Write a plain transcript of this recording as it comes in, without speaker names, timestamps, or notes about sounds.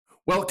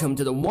Welcome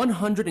to the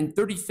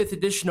 135th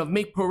edition of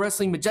Make Pro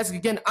Wrestling Majestic.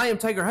 Again, I am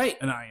Tiger Height.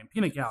 And I am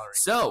Peanut Gallery.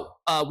 So,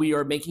 we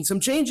are making some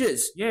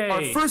changes. Yay.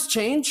 Our first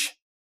change,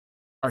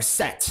 our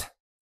set.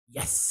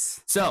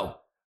 Yes. So,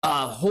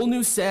 whole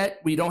new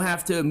set. We don't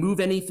have to move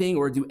anything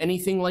or do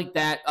anything like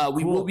that.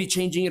 We will be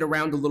changing it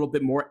around a little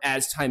bit more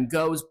as time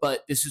goes,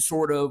 but this is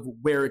sort of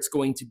where it's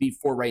going to be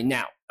for right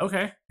now.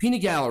 Okay. Peanut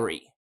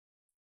Gallery.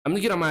 I'm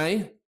going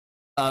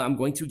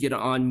to get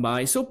on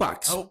my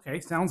soapbox.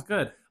 Okay, sounds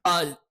good.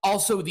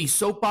 Also, the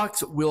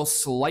soapbox will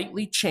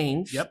slightly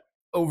change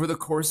over the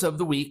course of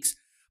the weeks.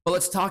 But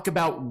let's talk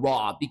about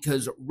Raw,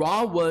 because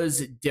Raw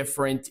was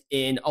different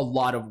in a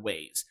lot of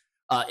ways.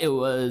 I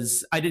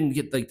didn't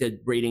get like the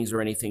ratings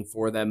or anything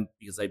for them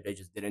because I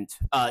just didn't.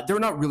 They're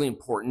not really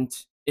important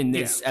in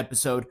this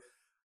episode.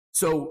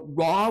 So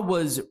Raw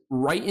was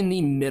right in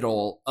the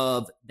middle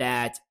of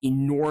that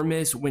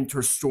enormous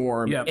winter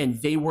storm,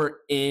 and they were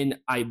in,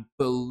 I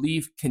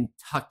believe,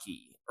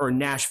 Kentucky. Or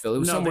Nashville. It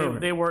was somewhere.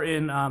 They were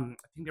in, I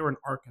think they were in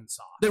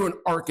Arkansas. They were in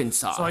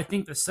Arkansas. So I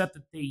think the set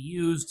that they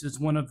used is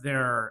one of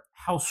their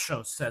house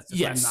show sets,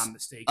 if I'm not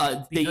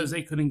mistaken. Because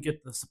they couldn't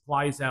get the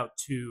supplies out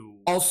to...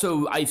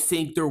 Also, I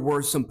think there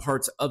were some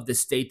parts of the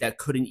state that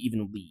couldn't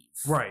even leave.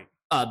 Right.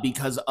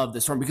 Because of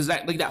the storm. Because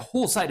that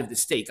whole side of the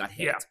state got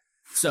hit. Yeah.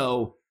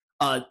 So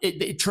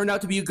it turned out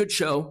to be a good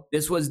show.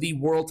 This was the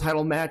world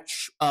title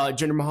match,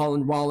 Jinder Mahal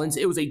and Rollins.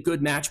 It was a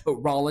good match, but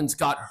Rollins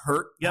got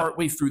hurt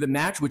partway through the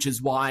match, which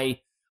is why...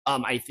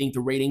 I think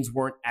the ratings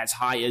weren't as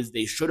high as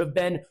they should have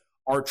been.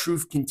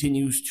 R-Truth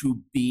continues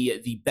to be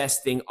the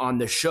best thing on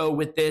the show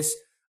with this.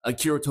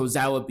 Akira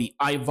Tozawa beat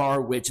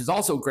Ivar, which is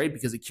also great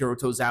because Akira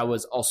Tozawa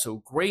is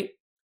also great.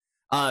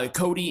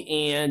 Cody,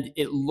 and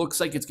it looks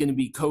like it's going to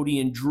be Cody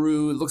and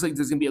Drew. It looks like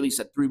there's going to be at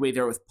least a three-way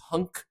there with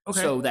Punk,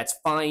 so that's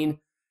fine.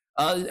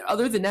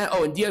 Other than that,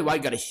 and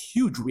DIY got a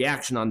huge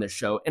reaction on this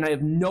show, and I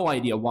have no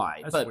idea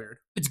why. That's but weird.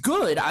 It's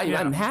good.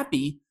 I'm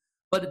happy.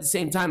 But at the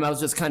same time, I was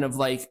just kind of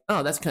like,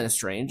 oh, that's kind of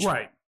strange.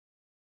 Right.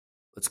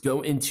 Let's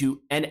go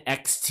into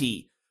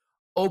NXT.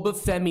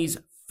 Obafemi's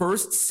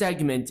first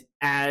segment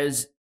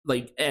as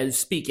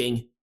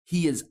speaking,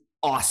 he is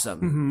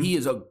awesome. Mm-hmm. He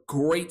is a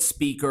great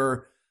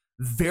speaker,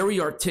 very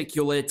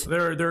articulate.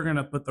 They're going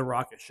to put the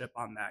rocket ship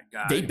on that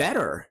guy. They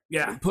better.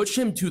 Yeah. Push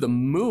him to the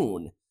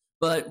moon.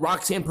 But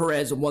Roxanne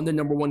Perez won the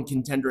number one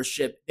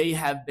contendership. They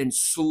have been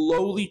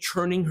slowly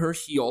churning her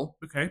heel.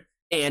 Okay.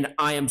 And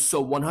I am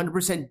so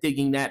 100%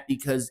 digging that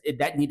because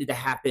that needed to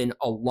happen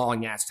a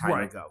long-ass time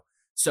ago.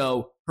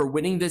 So her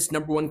winning this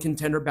number one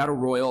contender battle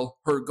royal,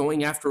 her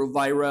going after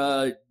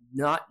Lyra,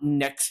 not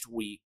next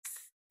week.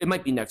 It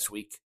might be next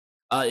week.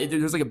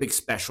 There's like a big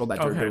special that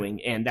they're doing,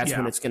 and that's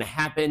when it's going to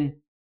happen.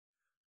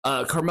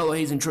 Carmelo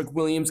Hayes and Trick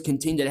Williams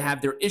continue to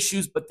have their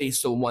issues, but they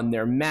still won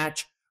their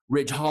match.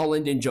 Ridge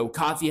Holland and Joe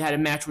Coffey had a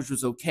match, which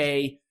was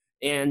okay.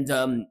 And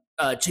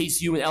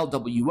Chase U and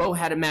LWO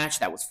had a match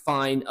that was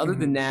fine. Other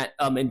than that,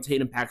 and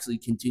Tatum Paxley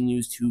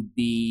continues to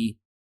be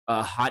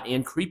hot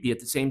and creepy at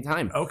the same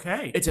time.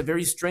 Okay. It's a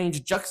very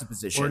strange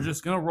juxtaposition. We're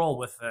just going to roll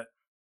with it.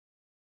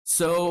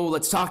 So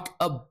let's talk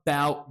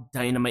about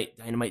Dynamite.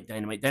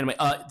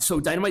 So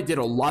Dynamite did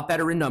a lot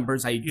better in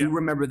numbers. I do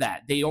remember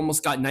that. They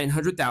almost got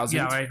 900,000.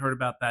 Yeah, I heard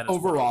about that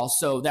overall.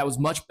 So that was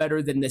much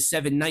better than the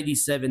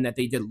 797 that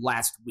they did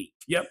last week.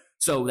 Yep.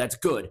 So that's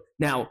good.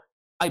 Now,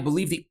 I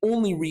believe the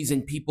only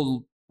reason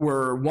people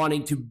were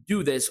wanting to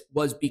do this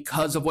was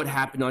because of what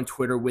happened on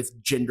Twitter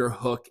with Jinder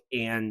Hook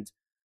and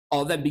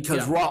all that,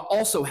 because Raw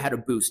also had a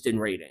boost in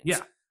ratings.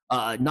 Yeah.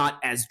 Not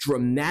as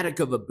dramatic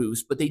of a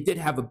boost, but they did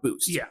have a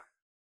boost. Yeah.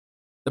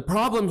 The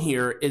problem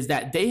here is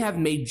that they have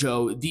made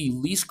Joe the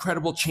least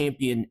credible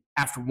champion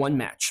after one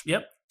match.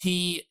 Yep.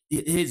 The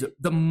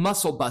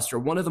Muscle Buster,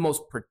 one of the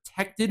most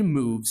protected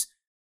moves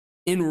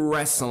in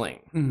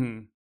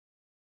wrestling,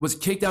 was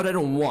kicked out at a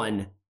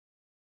 1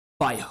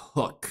 by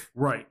Hook.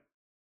 Right.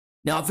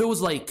 Now, if it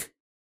was like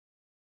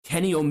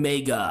Kenny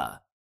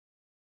Omega,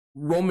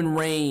 Roman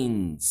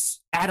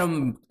Reigns,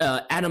 Adam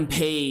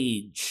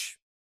Page,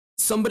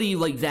 somebody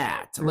like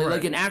that,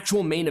 like an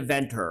actual main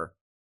eventer,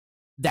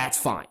 that's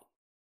fine.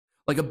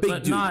 Like a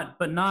big dude.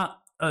 But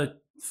not a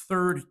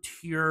third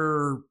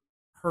tier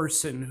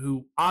person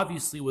who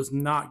obviously was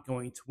not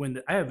going to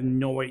win. I have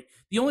no idea.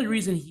 The only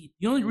reason he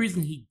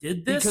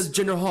did this because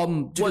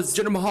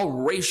Jinder Mahal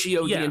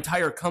ratioed the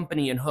entire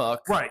company in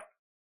Hook. Right.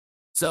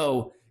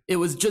 So it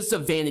was just a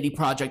vanity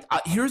project.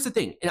 Here's the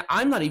thing, and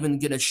I'm not even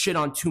going to shit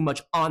on too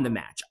much on the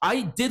match.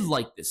 I did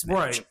like this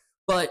match,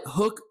 but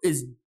Hook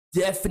is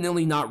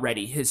definitely not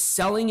ready. His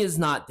selling is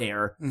not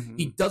there.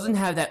 He doesn't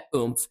have that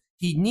oomph.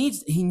 He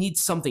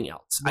needs something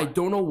else. Right. I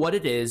don't know what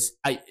it is.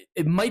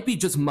 It might be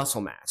just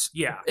muscle mass.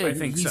 Yeah, I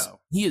think so.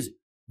 He is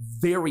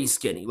very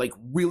skinny, like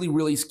really,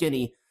 really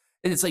skinny.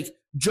 And it's like,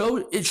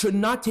 Joe, it should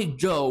not take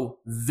Joe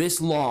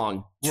this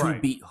long to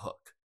beat Hook.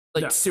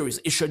 Like,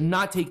 seriously, it should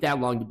not take that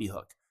long to beat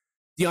Hook.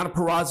 Deonna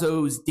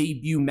Purrazzo's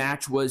debut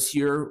match was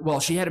here. Well,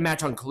 she had a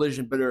match on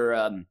Collision, but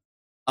her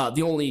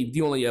the only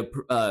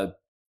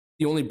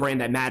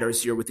brand that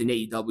matters here within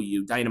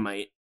AEW,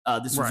 Dynamite.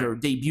 This was her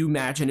debut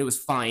match, and it was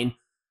fine.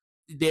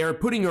 they're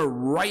putting her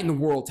right in the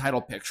world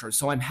title picture.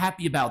 So I'm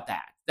happy about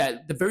that. That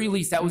at the very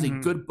least, that was a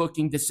good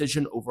booking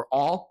decision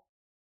overall.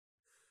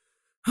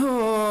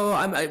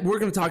 Oh, we're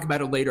going to talk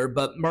about it later,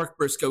 but Mark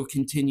Briscoe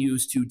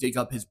continues to dig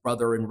up his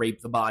brother and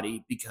rape the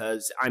body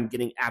because I'm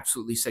getting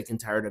absolutely sick and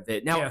tired of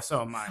it. Now, yeah,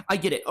 so am I. I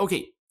get it.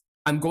 Okay,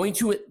 I'm going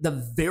to, at the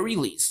very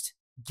least,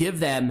 give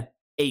them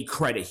a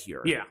credit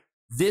here. Yeah.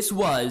 This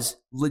was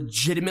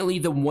legitimately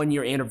the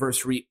 1-year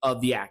anniversary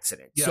of the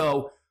accident. Yeah.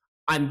 So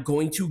I'm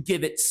going to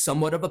give it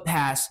somewhat of a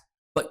pass,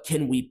 but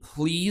can we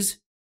please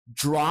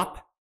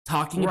drop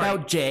talking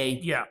about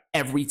Jay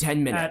every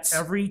 10 minutes? At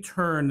every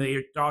turn,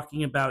 they're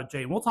talking about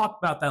Jay. We'll talk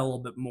about that a little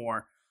bit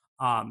more,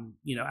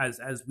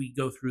 as we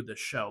go through the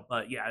show.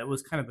 But yeah, it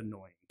was kind of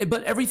annoying.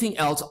 But everything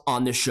else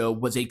on the show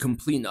was a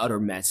complete and utter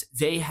mess.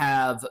 They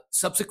have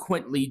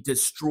subsequently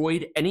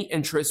destroyed any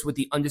interest with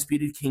the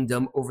Undisputed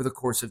Kingdom over the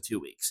course of 2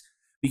 weeks.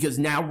 Because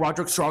now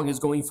Roderick Strong is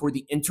going for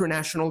the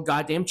international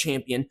goddamn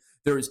champion.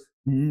 There's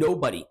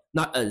nobody,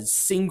 not a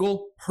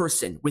single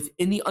person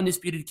within the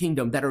Undisputed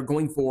Kingdom that are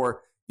going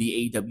for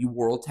the AEW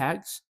World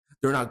Tags.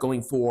 They're not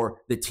going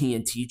for the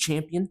TNT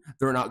champion.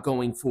 They're not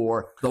going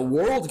for the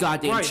world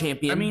goddamn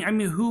champion. I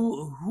mean,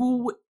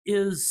 who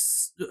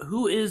is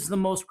the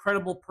most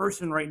credible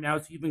person right now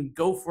to even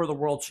go for the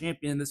world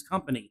champion in this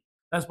company?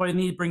 That's why they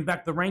need to bring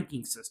back the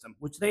ranking system,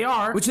 which they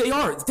are.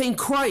 Thank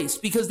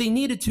Christ, because they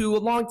needed to a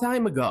long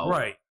time ago.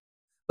 Right.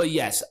 But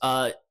yes,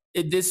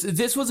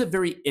 this was a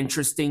very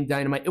interesting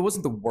Dynamite. It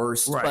wasn't the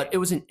worst, but it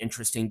was an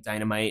interesting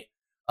Dynamite.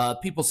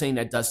 People saying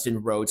that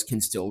Dustin Rhodes can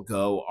still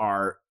go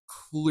are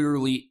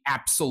clearly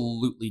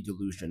absolutely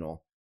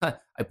delusional. I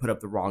put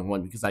up the wrong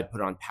one because I put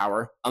on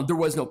Power. There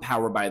was no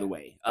Power, by the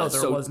way.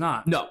 There was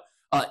not. No,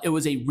 it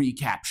was a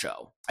recap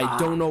show. I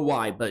don't know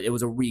why, but it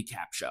was a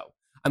recap show.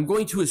 I'm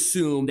going to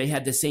assume they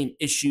had the same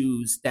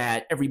issues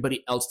that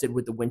everybody else did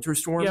with the Winter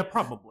Storm. Yeah,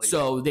 probably.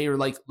 So they were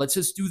like, let's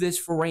just do this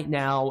for right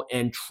now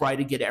and try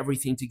to get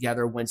everything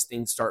together once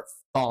things start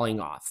falling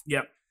off.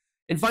 Yep.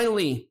 And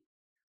finally,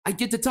 I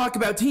get to talk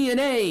about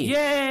TNA.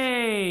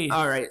 Yay!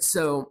 All right,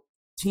 so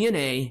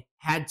TNA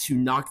had to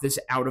knock this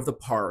out of the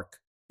park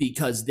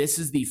because this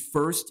is the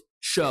first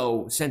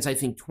show since I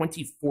think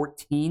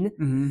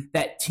 2014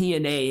 that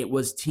TNA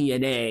was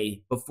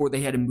TNA before they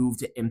had to move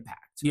to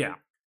Impact. Yeah.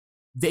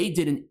 They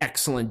did an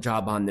excellent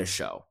job on this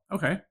show.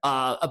 Okay.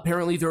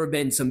 Apparently, there have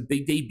been some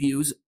big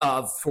debuts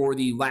for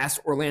the last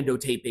Orlando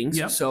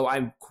tapings, so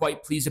I'm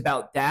quite pleased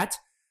about that.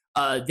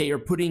 They are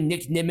putting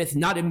Nick Nemeth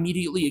not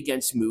immediately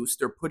against Moose.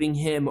 They're putting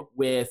him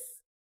with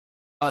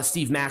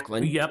Steve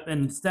Macklin. Yep,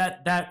 and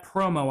that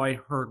promo I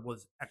heard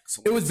was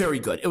excellent. It was very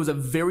good. It was a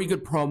very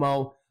good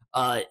promo,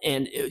 I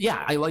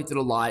liked it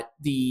a lot.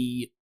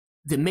 The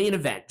main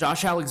event,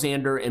 Josh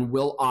Alexander and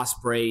Will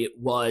Ospreay,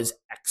 was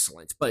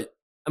excellent, but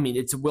I mean,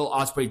 it's a Will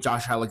Ospreay,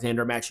 Josh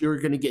Alexander match. You're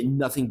going to get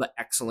nothing but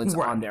excellence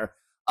on there.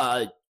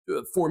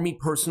 For me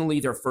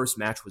personally, their first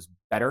match was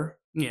better.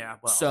 Yeah,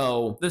 well,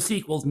 so the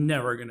sequel's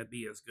never going to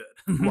be as good.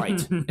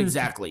 Right,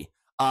 exactly.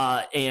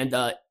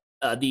 The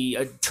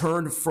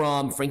turn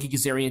from Frankie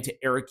Kazarian to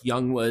Eric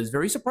Young was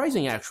very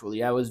surprising,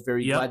 actually. I was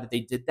very glad that they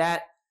did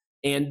that.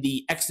 And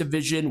the X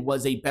Division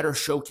was a better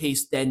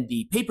showcase than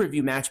the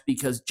pay-per-view match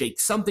because Jake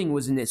Something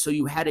was in it. So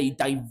you had a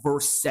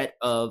diverse set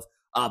of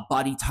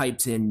body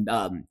types and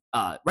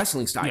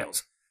wrestling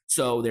styles.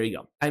 So there you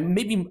go. And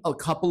maybe a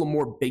couple of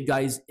more big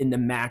guys in the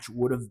match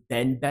would have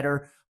been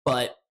better,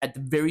 but at the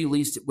very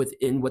least,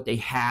 within what they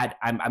had,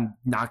 I'm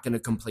not going to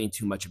complain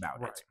too much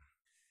about it.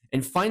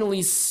 And finally,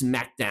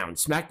 SmackDown.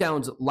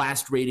 SmackDown's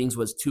last ratings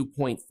was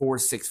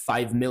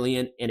 2.465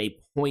 million and a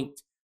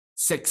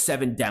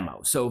 0.67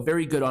 demo. So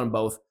very good on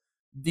both.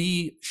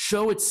 The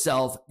show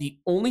itself, the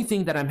only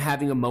thing that I'm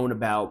having a moan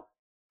about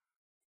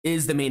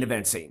is the main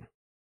event scene.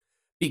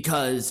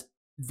 Because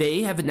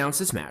they have announced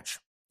this match.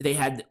 They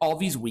had all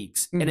these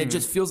weeks, and it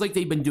just feels like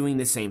they've been doing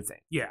the same thing.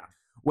 Yeah.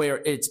 Where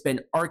it's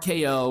been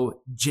RKO,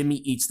 Jimmy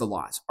eats the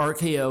loss.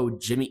 RKO,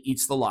 Jimmy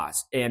eats the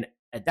loss. And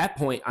at that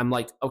point, I'm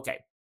like, okay,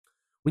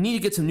 we need to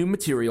get some new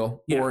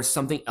material or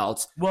something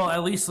else. Well,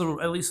 at least the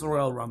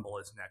Royal Rumble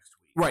is next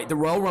week. Right, the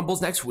Royal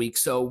Rumble's next week,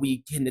 so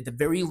we can at the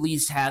very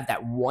least have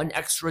that one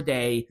extra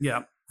day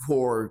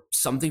for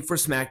something for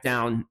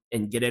SmackDown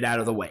and get it out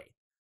of the way.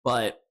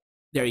 But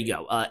there you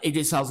go.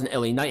 AJ Styles and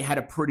LA Knight had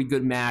a pretty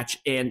good match,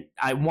 and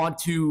I want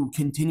to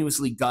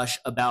continuously gush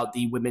about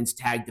the women's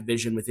tag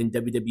division within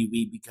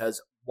WWE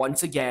because,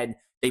 once again,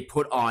 they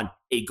put on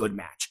a good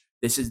match.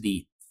 This is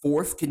the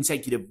fourth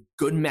consecutive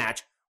good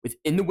match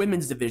within the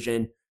women's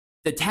division,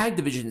 the tag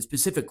division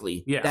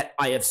specifically, that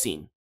I have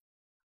seen.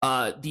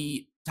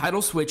 The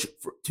title switch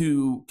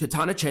to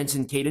Katana Chance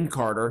and Kaden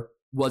Carter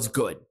was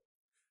good.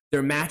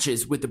 Their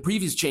matches with the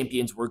previous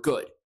champions were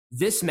good.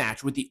 This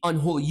match with the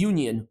Unholy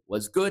Union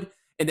was good.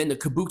 And then the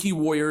Kabuki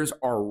Warriors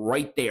are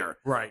right there.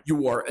 Right.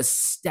 You are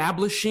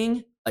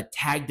establishing a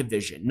tag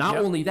division. Not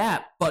only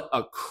that, but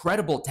a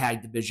credible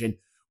tag division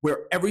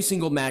where every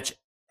single match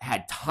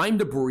had time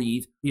to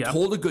breathe,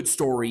 told a good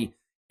story.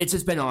 It's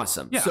just been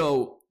awesome. Yeah.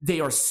 So they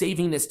are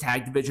saving this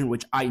tag division,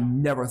 which I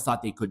never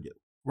thought they could do.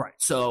 Right.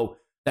 So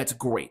That's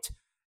great.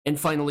 And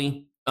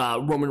finally,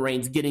 Roman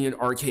Reigns getting an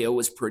RKO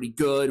was pretty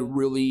good,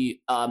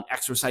 really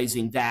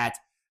exercising that.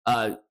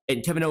 And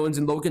Kevin Owens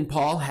and Logan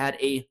Paul had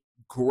a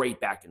great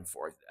back and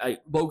forth.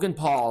 Logan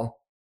Paul,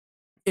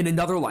 in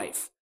another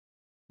life,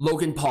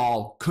 Logan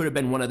Paul could have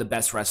been one of the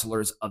best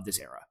wrestlers of this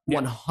era.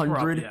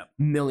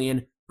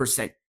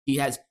 100,000,000%. He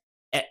has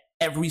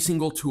every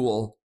single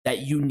tool that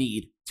you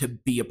need to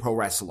be a pro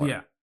wrestler.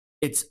 Yeah.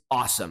 It's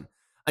awesome.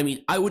 I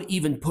mean, I would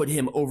even put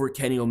him over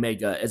Kenny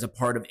Omega as a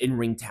part of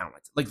in-ring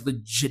talent. Like,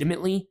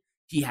 legitimately,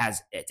 he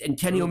has it. And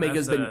Kenny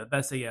Omega's been...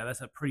 That's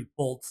a pretty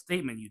bold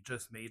statement you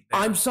just made there.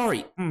 I'm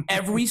sorry.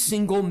 Every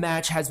single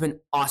match has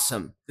been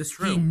awesome. That's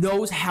true. He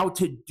knows how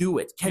to do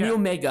it. Kenny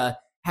Omega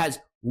has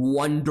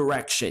one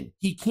direction.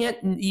 He can't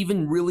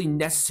even really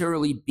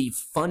necessarily be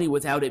funny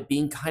without it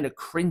being kind of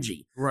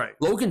cringy. Right.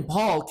 Logan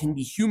Paul can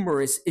be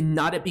humorous and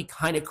not it be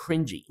kind of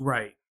cringy.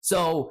 Right.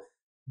 So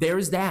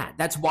there's that.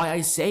 That's why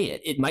I say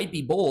it. It might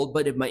be bold,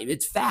 but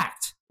it's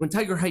fact. When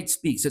Tiger Heights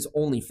speaks, it's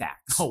only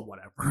facts. Oh,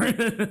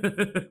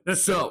 whatever.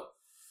 So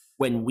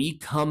when we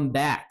come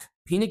back,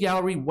 Peanut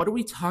Gallery, what are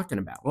we talking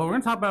about? Well, we're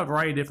going to talk about a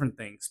variety of different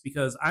things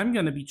because I'm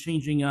going to be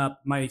changing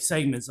up my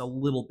segments a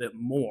little bit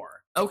more.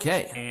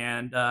 Okay.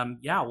 And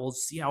we'll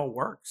see how it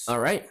works. All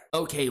right.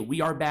 Okay,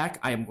 we are back.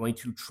 I am going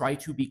to try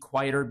to be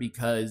quieter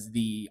because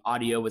the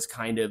audio is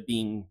kind of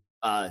being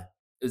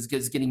is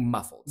getting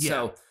muffled.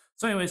 Yeah.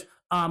 So anyways,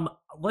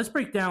 let's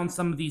break down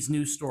some of these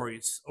news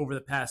stories over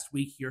the past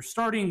week here,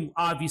 starting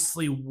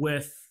obviously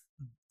with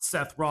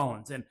Seth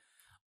Rollins. And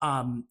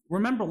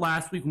remember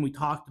last week when we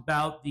talked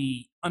about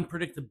the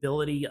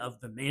unpredictability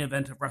of the main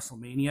event of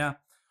WrestleMania?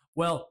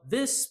 Well,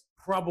 this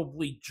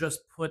probably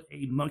just put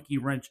a monkey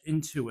wrench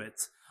into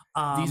it.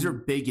 These are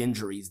big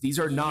injuries. These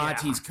are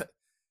not.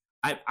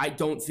 I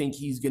don't think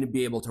he's going to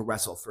be able to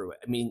wrestle through it.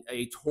 I mean,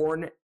 a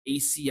torn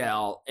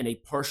ACL and a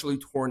partially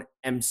torn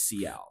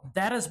MCL.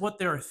 That is what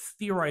they're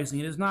theorizing.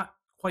 It is not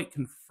quite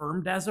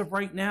confirmed as of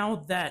right now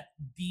that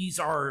these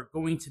are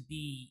going to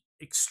be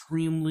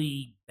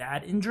extremely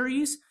bad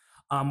injuries.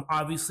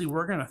 Obviously,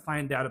 we're going to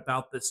find out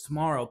about this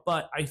tomorrow,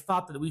 but I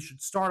thought that we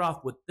should start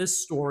off with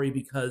this story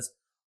because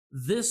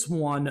this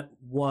one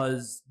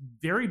was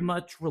very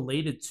much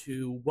related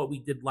to what we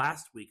did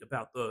last week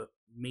about the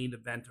main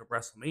event of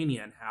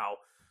WrestleMania and how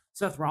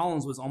Seth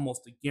Rollins was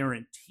almost a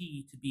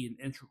guarantee to be an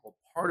integral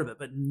part of it.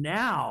 But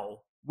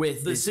now,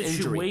 with the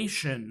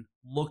situation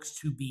looks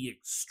to be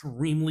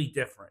extremely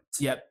different.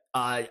 Yep.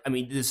 I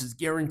mean, this is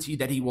guaranteed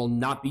that he will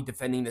not be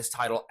defending this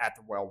title at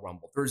the Royal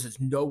Rumble. There's just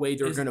no way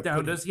they're going to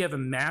put... Does he have a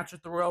match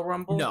at the Royal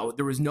Rumble? No,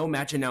 there was no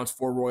match announced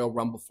for Royal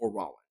Rumble for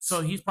Rollins.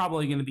 So he's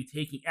probably going to be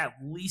taking at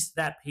least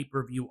that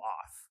pay-per-view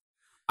off.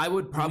 I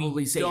would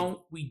probably say...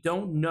 We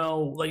don't know,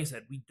 like I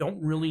said, we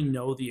don't really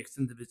know the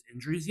extent of his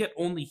injuries yet.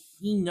 Only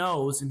he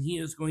knows, and he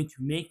is going to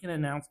make an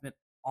announcement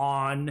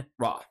on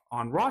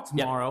Raw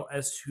tomorrow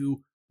as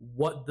to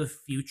what the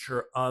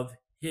future of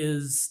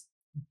his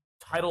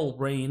title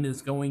reign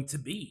is going to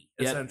be,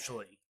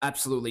 essentially.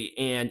 Absolutely.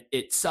 And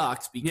it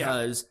sucks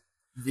because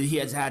he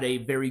has had a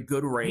very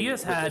good reign. He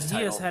has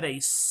had a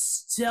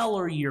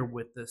stellar year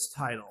with this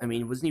title. I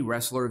mean, wasn't he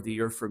Wrestler of the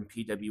Year from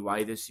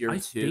PWI this year too? I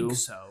think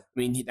so. I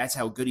mean, that's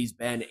how good he's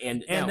been.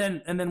 And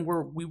then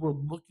we were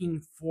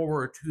looking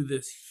forward to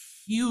this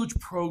huge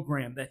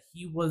program that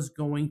he was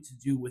going to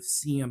do with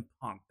CM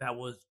Punk. That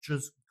was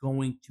just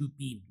going to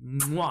be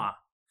mwah.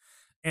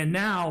 And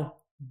now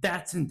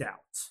that's in doubt.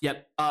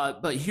 Yep.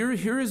 But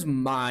here's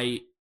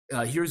my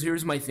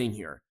thing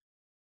here.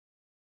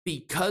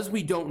 Because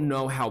we don't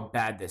know how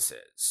bad this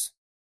is,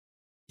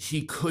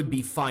 he could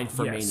be fine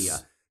for Mania.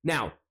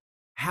 Now,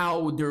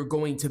 how they're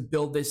going to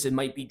build this, it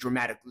might be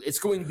dramatic. It's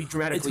going to be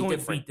dramatically different.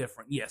 It's going to be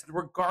different, yes.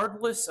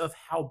 Regardless of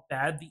how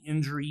bad the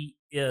injury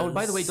is. Oh, and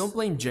by the way, don't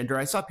blame Jinder.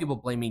 I saw people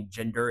blaming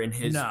Jinder and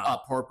his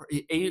poor...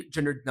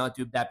 Jinder did not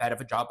do that bad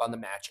of a job on the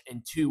match.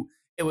 And two,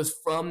 it was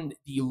from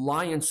the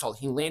lion salt.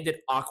 He landed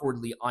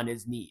awkwardly on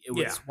his knee. It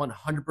was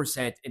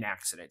 100% an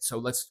accident. So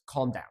let's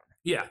calm down.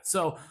 Yeah.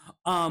 So,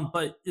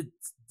 but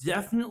it's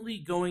definitely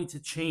going to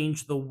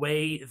change the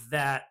way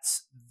that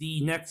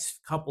the next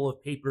couple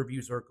of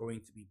pay-per-views are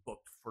going to be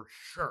booked for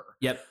sure.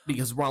 Yep.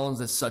 Because Rollins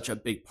is such a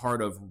big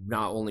part of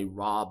not only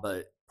Raw,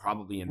 but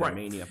probably in their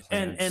Mania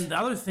plans. And the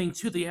other thing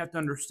too that you have to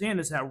understand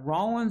is that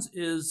Rollins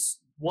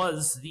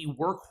was the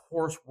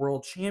workhorse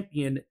world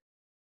champion.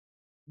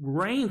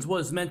 Reigns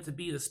was meant to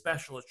be the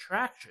special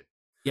attraction.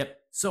 Yep.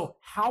 So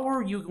how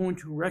are you going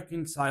to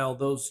reconcile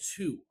those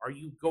two? Are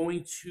you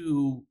going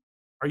to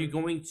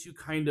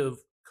kind of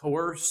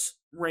coerce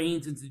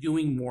Reigns into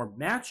doing more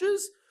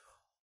matches,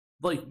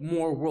 like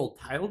more world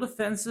title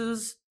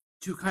defenses,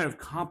 to kind of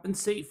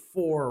compensate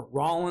for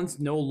Rollins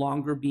no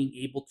longer being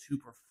able to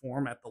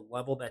perform at the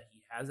level that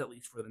he has, at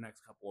least for the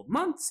next couple of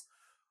months?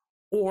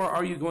 Or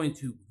are you going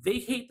to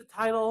vacate the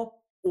title?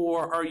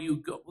 Or are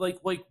you like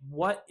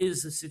what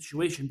is the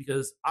situation?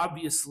 Because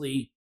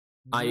obviously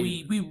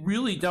we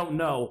really don't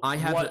know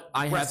what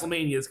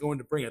WrestleMania is going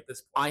to bring at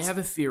this point. I have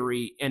a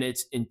theory, and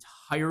it's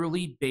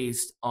entirely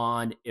based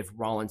on if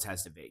Rollins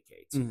has to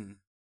vacate. Mm-hmm.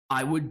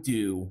 I would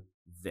do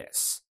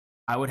this.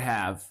 I would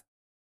have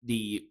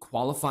the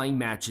qualifying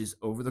matches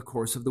over the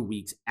course of the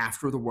weeks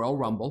after the Royal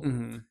Rumble,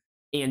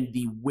 and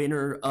the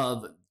winner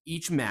of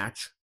each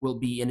match will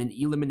be in an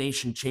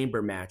elimination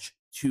chamber match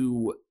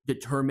to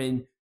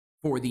determine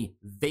for the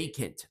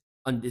vacant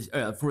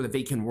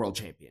world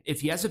champion.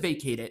 If he has to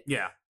vacate it,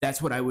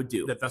 that's what I would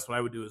do. That's what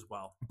I would do as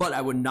well. But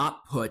I would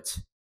not put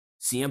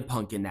CM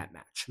Punk in that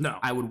match. No.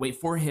 I would wait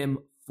for him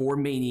for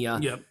Mania.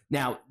 Yep.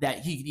 Now, that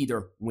he could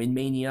either win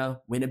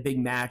Mania, win a big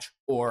match,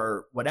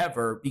 or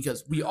whatever,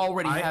 because we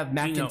already have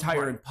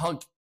McIntyre and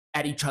Punk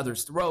at each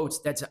other's throats.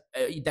 That's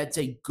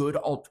a good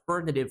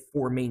alternative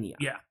for Mania.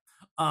 Yeah.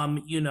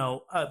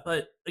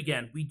 But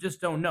again, we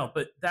just don't know.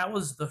 But that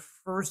was the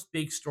first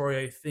big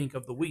story, I think,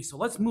 of the week. So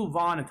let's move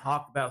on and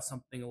talk about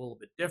something a little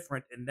bit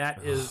different, and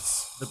that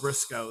is the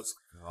Briscoes.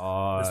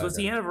 God. This was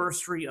the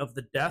anniversary of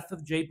the death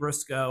of Jay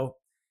Briscoe.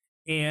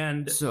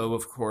 And so,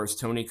 of course,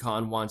 Tony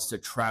Khan wants to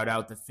trout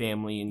out the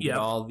family and get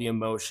all the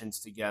emotions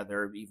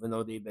together, even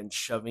though they've been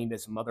shoving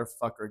this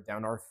motherfucker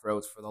down our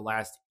throats for the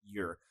last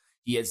year.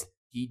 He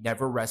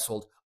never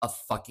wrestled a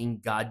fucking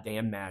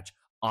goddamn match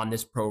on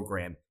this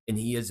program, and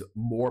he is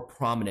more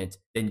prominent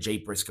than Jay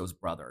Briscoe's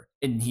brother,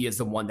 and he is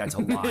the one that's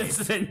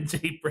alive. Than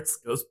Jay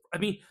Briscoe's. I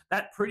mean,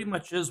 that pretty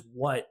much is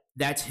what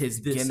that's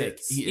his gimmick.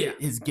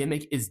 His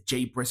gimmick is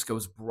Jay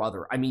Briscoe's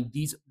brother. I mean,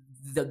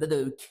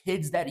 the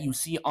kids that you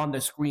see on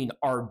the screen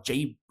are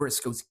Jay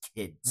Briscoe's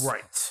kids.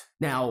 Right.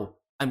 Now,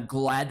 I'm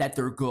glad that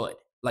they're good.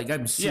 Like,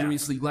 I'm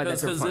seriously glad that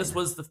they're fine. Because this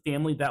was the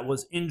family that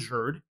was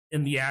injured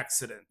in the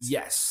accident.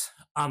 Yes.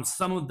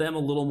 Some of them a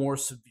little more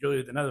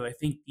severely than others. I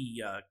think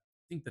the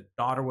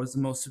daughter was the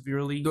most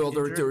severely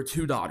injured. There were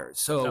two daughters.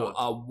 So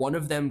one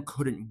of them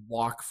couldn't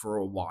walk for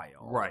a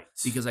while. Right.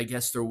 Because I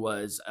guess there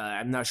was,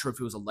 I'm not sure if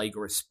it was a leg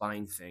or a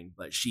spine thing,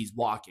 but she's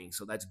walking,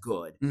 so that's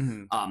good.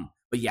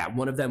 But yeah,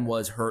 one of them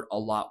was hurt a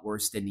lot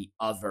worse than the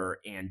other,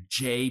 and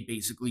Jay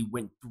basically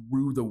went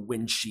through the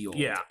windshield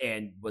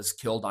and was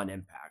killed on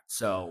impact.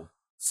 So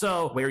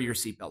wear your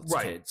seatbelts,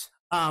 kids.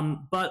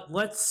 But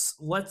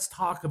let's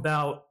talk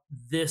about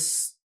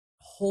this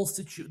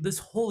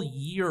whole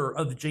year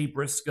of Jay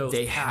Briscoe's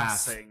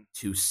passing. Have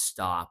to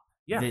stop.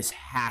 Yeah. This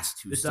has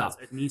to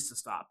stop. It needs to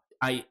stop.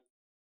 I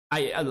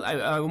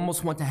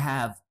almost want to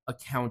have a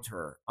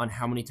counter on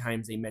how many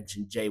times they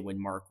mention Jay when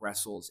Mark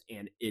wrestles,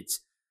 and it's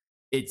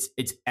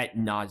ad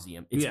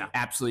nauseum. It's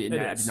absolutely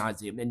ad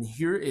nauseum. And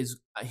here's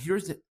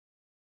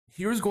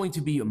going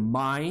to be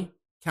my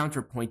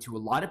counterpoint to a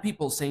lot of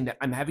people saying that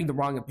I'm having the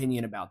wrong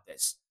opinion about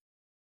this.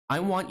 I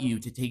want you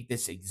to take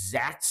this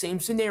exact same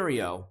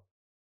scenario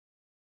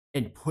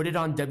and put it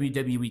on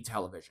WWE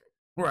television.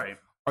 Right.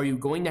 Are you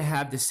going to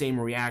have the same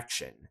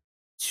reaction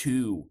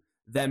to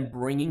them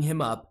bringing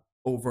him up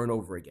over and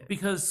over again?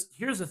 Because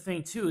here's the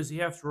thing, too, is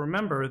you have to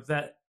remember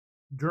that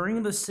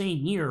during the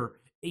same year,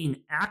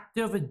 an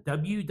active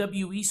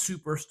WWE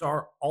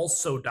superstar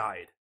also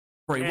died.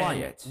 Bray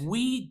Wyatt.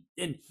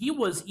 And he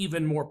was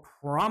even more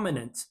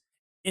prominent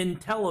in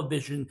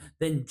television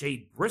than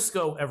Jay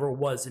Briscoe ever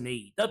was in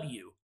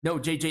AEW. No,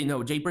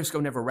 Jay Briscoe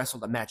never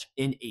wrestled a match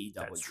in AEW.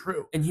 That's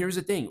true. And here's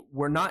the thing: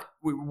 we're not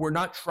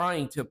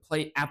trying to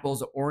play apples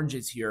to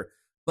oranges here,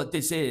 but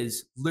this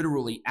is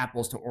literally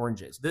apples to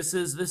oranges. This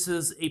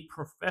is a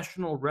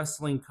professional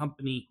wrestling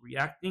company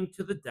reacting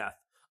to the death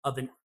of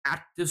an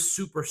active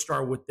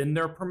superstar within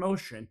their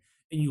promotion,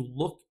 and you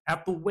look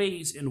at the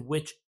ways in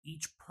which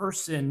each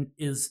person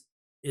is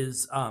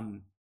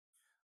kind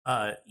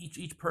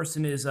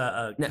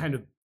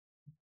of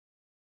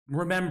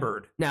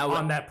remembered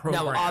on that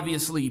program. Now,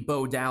 obviously,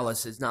 Bo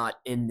Dallas is not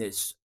in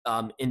this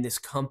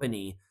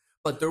company,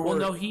 but there were. Well,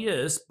 no, he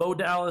is. Bo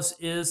Dallas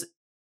is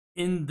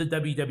in the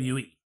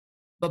WWE,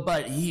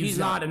 but he's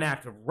not an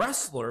active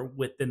wrestler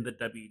within the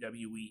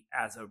WWE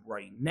as of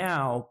right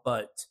now.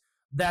 But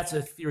that's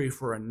a theory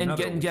for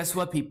another. And guess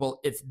what,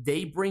 people? If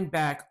they bring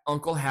back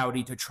Uncle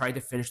Howdy to try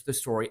to finish the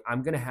story,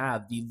 I'm going to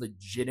have the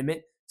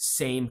legitimate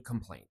same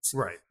complaints,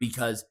 right?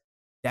 Because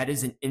that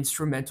is an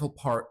instrumental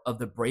part of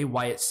the Bray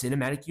Wyatt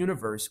cinematic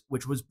universe,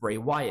 which was Bray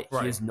Wyatt.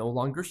 Right. He is no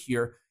longer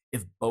here.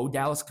 If Bo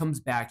Dallas comes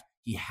back,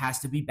 he has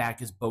to be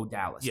back as Bo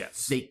Dallas.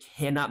 Yes. They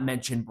cannot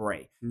mention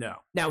Bray. No.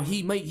 Now,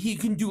 he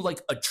can do like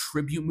a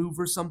tribute move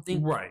or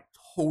something. Right.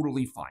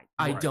 Totally fine.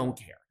 I don't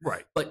care.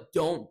 Right. But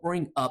don't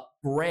bring up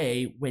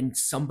Bray when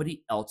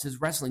somebody else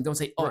is wrestling. Don't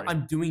say,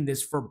 I'm doing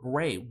this for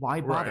Bray. Why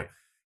bother? Right.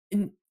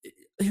 And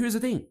here's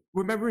the thing.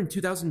 Remember in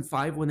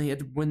 2005 when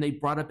they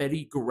brought up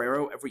Eddie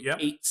Guerrero every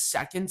 8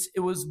 seconds? It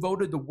was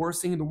voted the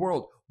worst thing in the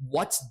world.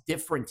 What's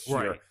different here?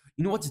 Right.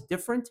 You know what's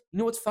different? You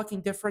know what's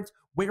fucking different?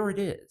 Where it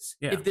is.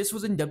 Yeah. If this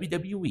was in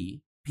WWE,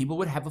 people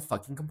would have a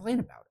fucking complaint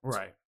about it.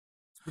 Right.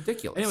 It's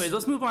ridiculous. Anyways,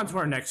 let's move on to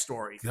our next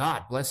story.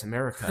 God bless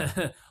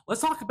America.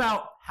 Let's talk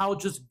about how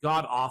just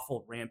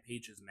god-awful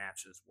Rampage's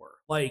matches were.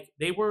 Like,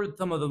 they were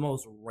some of the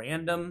most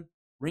random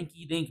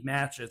rinky-dink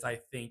matches, I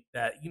think,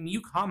 that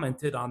you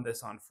commented on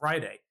this on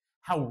Friday,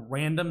 how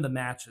random the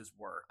matches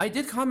were. I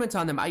did comment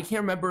on them. I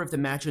can't remember if the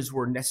matches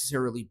were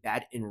necessarily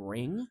bad in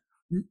ring.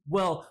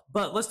 Well,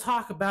 but let's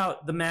talk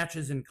about the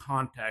matches in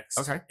context.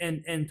 Okay.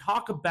 And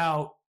talk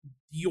about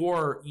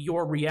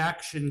your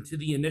reaction to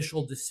the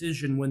initial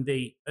decision when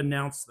they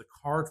announced the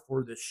card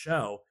for this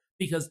show,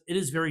 because it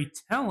is very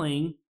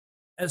telling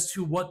as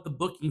to what the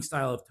booking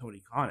style of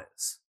Tony Khan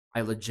is.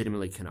 I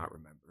legitimately cannot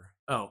remember.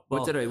 Oh,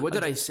 well, what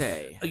did I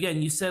say?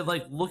 Again, you said,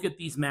 like, look at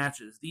these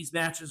matches. These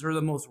matches are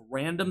the most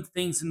random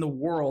things in the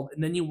world,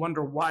 and then you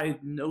wonder why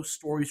no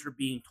stories are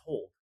being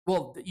told.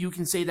 Well, you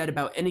can say that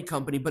about any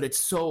company, but it's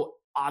so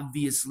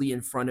obviously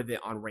in front of it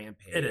on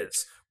Rampage. It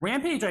is.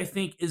 Rampage, I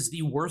think, is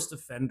the worst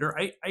offender.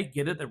 I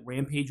get it that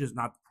Rampage is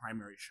not the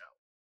primary show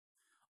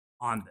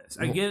on this.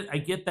 I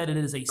get that it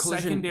is a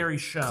secondary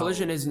show.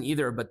 Collision isn't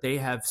either, but they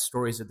have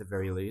stories at the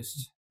very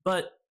least.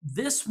 But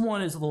this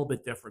one is a little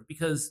bit different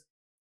because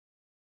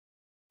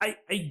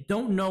I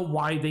don't know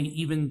why they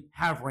even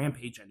have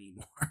Rampage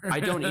anymore. I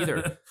don't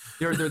either.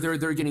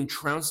 They're getting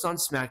trounced on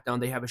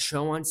SmackDown. They have a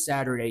show on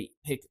Saturday.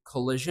 Pick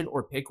Collision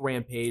or pick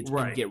Rampage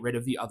and get rid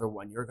of the other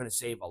one. You're going to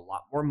save a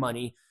lot more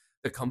money.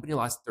 The company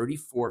lost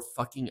 $34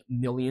 fucking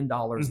million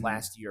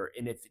last year,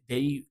 and if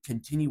they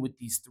continue with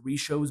these 3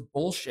 shows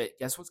bullshit,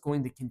 guess what's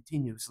going to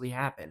continuously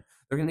happen?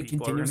 They're going to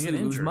continuously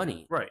lose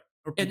money, right?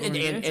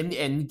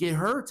 And get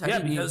hurt. Yeah,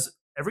 because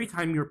every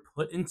time you're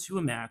put into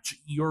a match,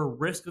 your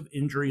risk of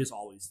injury is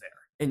always there.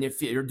 And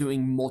if you're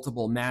doing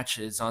multiple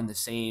matches on the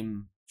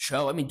same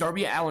show, I mean,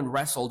 Darby Allin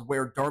wrestled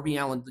where Darby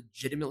Allin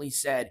legitimately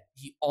said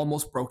he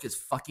almost broke his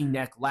fucking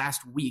neck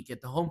last week at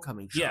the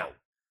Homecoming show. Yeah.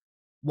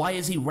 Why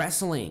is he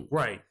wrestling?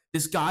 Right.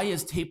 This guy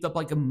is taped up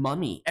like a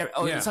mummy.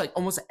 It's like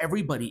almost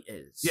everybody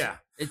is. Yeah.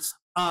 It's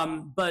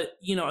but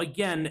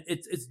again,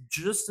 it's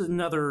just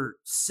another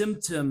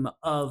symptom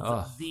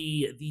of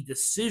the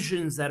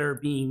decisions that are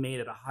being made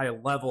at a high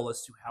level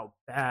as to how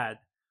bad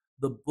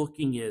the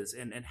booking is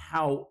and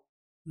how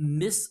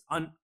there's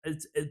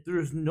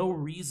no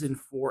reason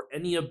for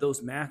any of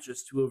those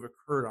matches to have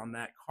occurred on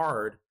that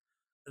card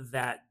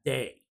that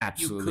day.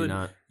 Absolutely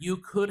not. You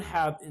could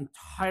have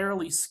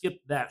entirely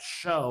skipped that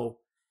show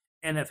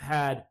and have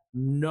had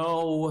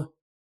no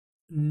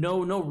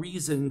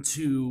reason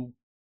to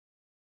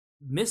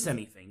miss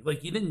anything.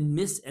 Like, you didn't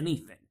miss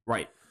anything.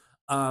 Right.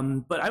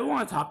 But I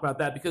want to talk about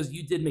that because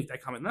you did make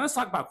that comment. Now let's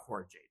talk about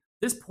Cora Jade.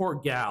 This poor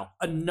gal,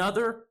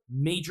 another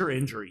major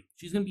injury.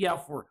 She's going to be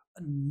out for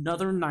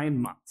another 9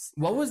 months.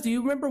 Do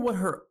you remember what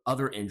her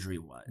other injury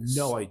was?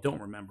 No, I don't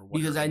remember what.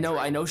 Because I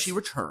know she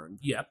returned.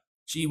 Yep.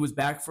 She was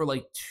back for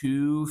like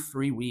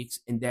 2-3 weeks,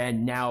 and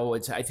then now I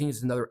think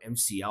it's another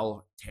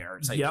MCL tear.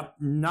 It's like,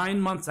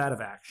 9 months out of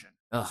action.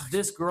 Ugh.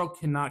 This girl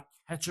cannot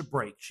catch a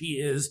break.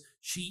 She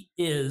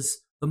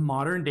is the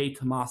modern day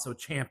Tommaso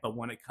Ciampa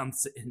when it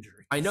comes to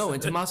injury. I know,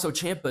 and Tommaso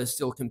Ciampa is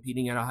still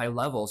competing at a high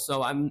level,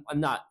 so I'm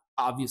not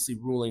obviously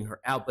ruling her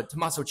out. But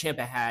Tommaso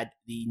Ciampa had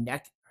the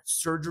neck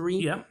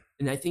surgery,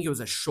 and I think it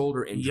was a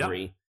shoulder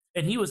injury,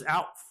 and he was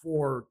out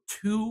for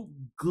 2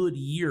 good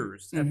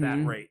years at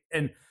that rate,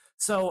 and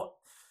so.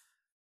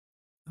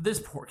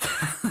 This poor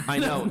guy. I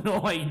know.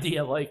 No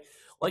idea. Like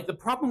the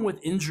problem with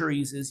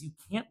injuries is you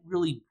can't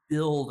really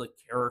build a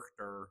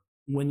character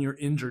when you're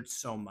injured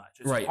so much.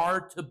 It's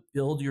hard to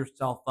build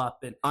yourself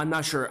up. And I'm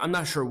not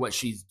sure what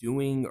she's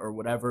doing or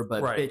whatever,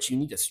 but bitch, you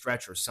need to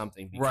stretch or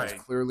something because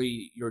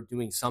clearly you're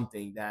doing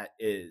something that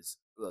is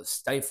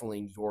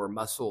stifling your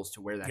muscles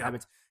to where that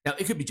happens. Now,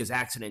 it could be just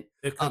accident.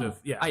 It could have,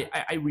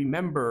 I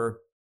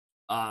remember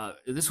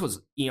this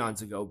was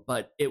eons ago,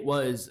 but it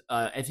was,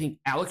 I think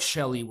Alex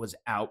Shelley was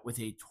out with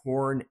a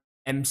torn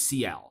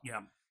MCL.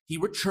 Yeah. He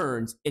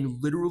returns,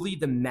 and literally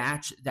the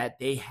match that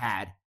they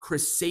had,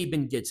 Chris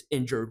Sabin gets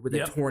injured with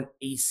a torn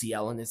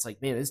ACL, and it's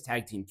like, man, this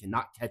tag team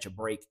cannot catch a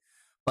break.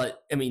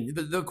 But, I mean,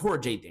 the Cora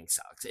Jade thing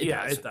sucks.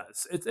 It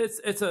does.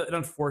 It's an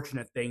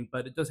unfortunate thing,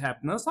 but it does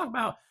happen. Now, let's talk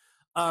about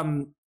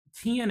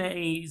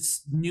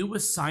TNA's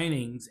newest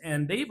signings,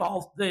 and they've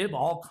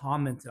all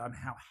commented on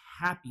how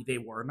happy they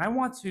were. And I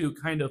want to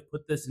kind of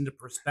put this into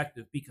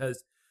perspective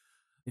because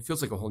it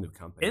feels like a whole new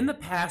company. In the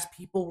past,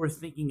 people were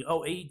thinking,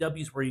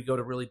 AEW is where you go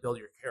to really build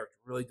your character,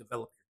 really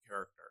develop your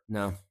character.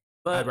 No,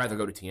 but I'd rather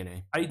go to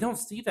TNA. I don't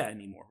see that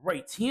anymore.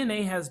 Right.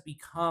 TNA has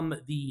become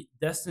the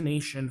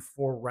destination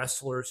for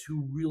wrestlers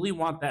who really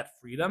want that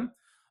freedom,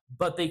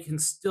 but they can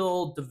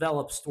still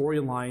develop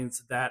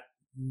storylines that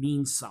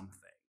mean something.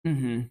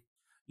 Mm-hmm.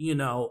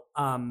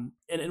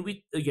 And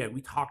we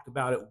talked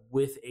about it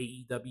with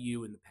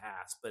AEW in the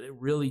past, but it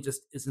really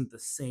just isn't the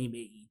same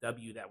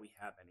AEW that we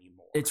have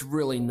anymore. It's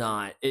really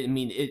not. I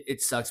mean,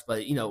 it sucks,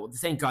 but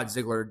thank God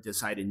Ziggler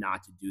decided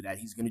not to do that.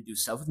 He's going to do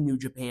stuff with New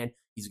Japan.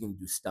 He's going to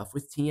do stuff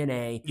with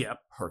TNA. Yep.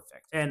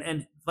 Perfect.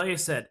 And like I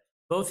said,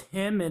 both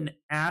him and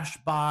Ash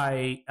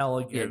by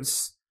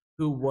Elegance,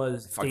 who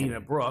was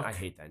Dana Brooke. I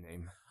hate that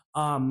name.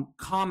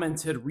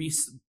 Commented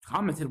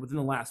within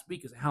the last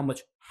week is how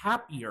much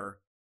happier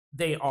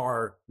they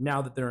are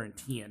now that they're in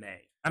TNA,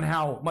 and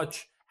how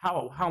much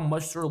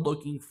they're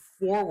looking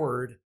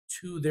forward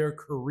to their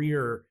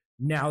career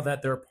now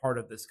that they're part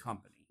of this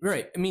company.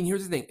 Right. I mean,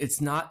 here's the thing. It's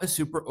not a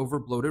super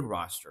overbloated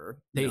roster.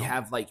 They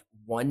have like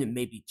 1,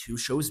 maybe 2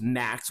 shows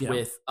max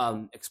with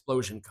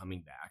Explosion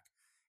coming back.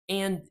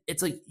 And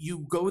it's like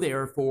you go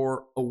there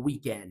for a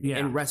weekend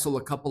and wrestle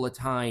a couple of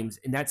times,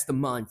 and that's the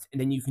month,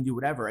 and then you can do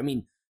whatever. I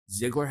mean,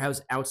 Ziggler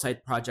has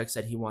outside projects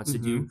that he wants to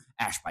do.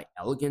 Ash by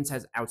Elegance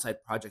has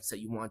outside projects that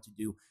you want to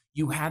do.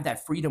 You have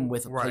that freedom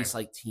with a place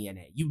like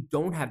TNA. You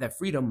don't have that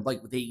freedom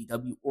like with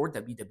AEW or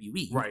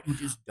WWE. Right. You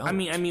just don't. I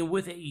mean,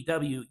 with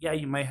AEW,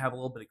 you might have a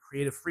little bit of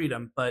creative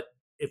freedom, but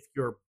if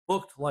you're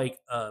booked like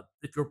a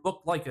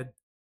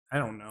I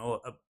don't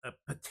know, a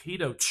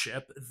potato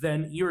chip,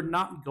 then you're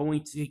not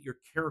going to get your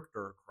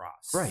character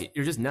across. Right.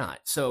 You're just not.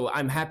 So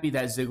I'm happy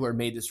that Ziggler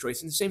made this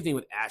choice. And the same thing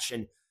with Ash.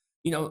 And,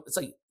 it's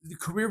like the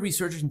career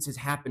resurgence has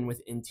happened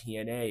within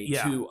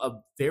TNA to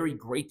a very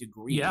great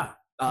degree. Yeah.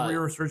 Career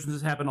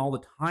resurgences happen all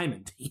the time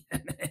in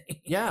TNA.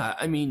 Yeah.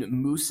 I mean,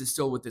 Moose is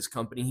still with this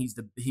company. He's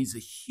a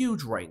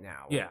huge right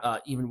now. Yeah.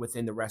 Even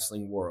within the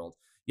wrestling world.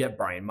 You have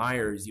Brian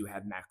Myers. You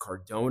have Matt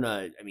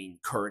Cardona. I mean,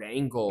 Kurt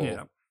Angle.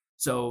 Yeah.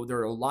 So there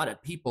are a lot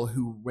of people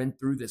who went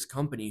through this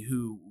company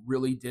who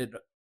really did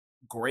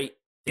great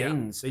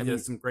things. They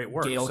did some great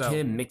work. Gail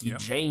Kim, Mickey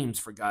James,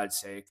 for God's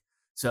sake.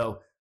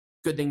 So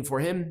good thing for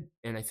him.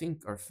 And I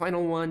think our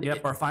final one.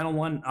 Yep, our final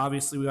one.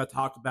 Obviously, we got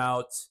talked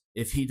about.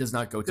 If he does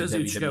not go to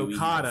WWE, he's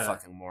a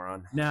fucking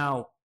moron.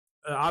 Now,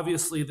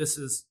 obviously, this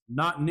is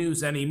not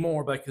news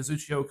anymore, but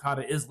Kazuchika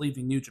Okada is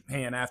leaving New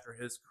Japan after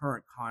his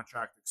current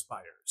contract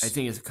expires. I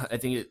think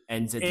it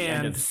ends at the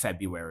end of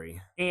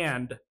February.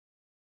 And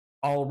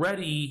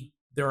already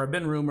there have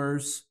been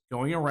rumors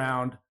going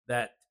around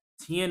that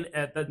AEW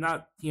and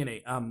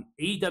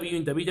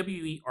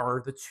WWE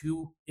are the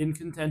two in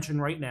contention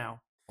right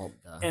now.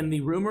 And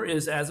the rumor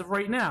is, as of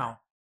right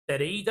now,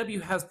 that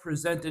AEW has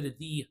presented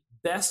the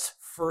best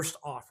first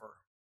offer.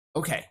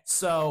 Okay.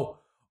 So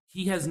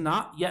he has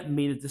not yet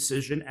made a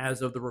decision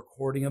as of the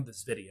recording of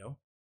this video,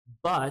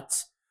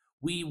 but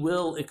we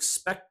will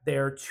expect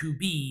there to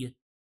be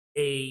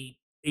a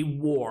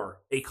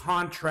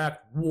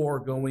contract war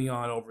going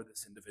on over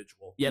this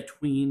individual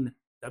between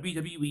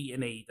WWE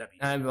and AEW.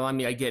 I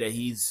mean, I get it.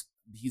 He's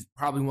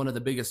probably one of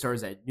the biggest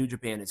stars that New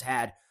Japan has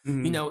had. I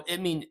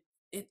mean,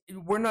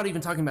 we're not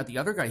even talking about the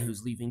other guy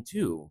who's leaving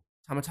too,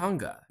 Tama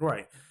Tonga.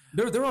 Right.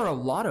 There are a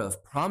lot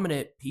of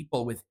prominent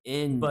people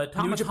within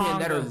New Japan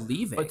that are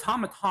leaving. But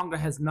Tama Tonga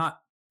has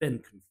not been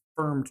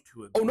confirmed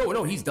to it. Oh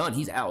no, he's done.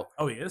 He's out.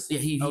 Oh, he is? Yeah,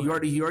 he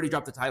already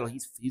dropped the title.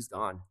 He's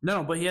gone.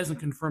 No, but he hasn't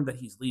confirmed that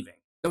he's leaving.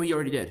 No, he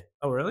already did.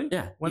 Oh, really?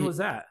 Yeah. When was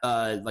that?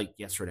 Like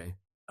yesterday.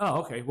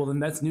 Oh, okay. Well, then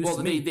that's news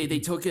to me. They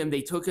took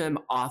him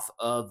off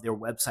of their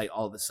website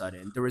all of a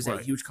sudden. There was a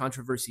huge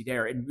controversy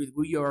there, and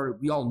we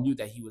all knew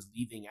that he was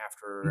leaving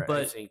after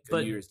I think New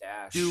Year's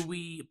Dash.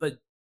 But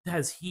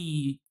has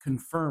he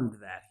confirmed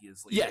that he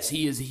is leaving? Yes,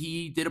 he is.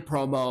 He did a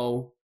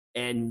promo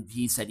and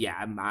he said, "Yeah,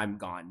 I'm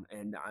gone."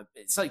 And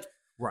it's like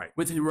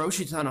with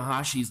Hiroshi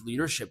Tanahashi's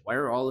leadership, why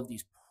are all of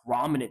these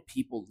prominent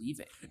people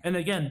leaving? And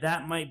again,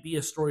 that might be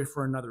a story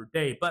for another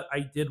day, but I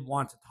did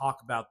want to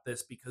talk about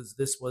this because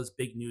this was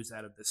big news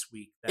out of this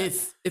week.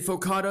 If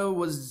Okada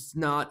was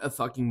not a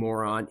fucking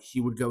moron, he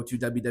would go to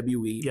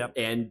WWE. Yep.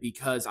 And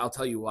because I'll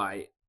tell you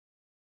why.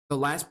 The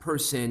last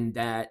person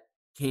that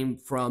came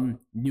from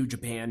New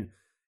Japan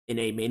in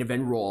a main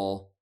event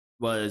role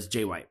was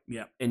Jay White.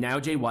 Yeah. And now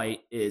Jay White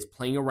is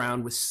playing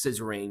around with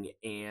scissoring,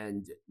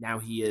 and now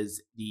he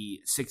is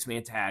the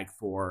 6-man tag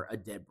for a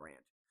dead brand.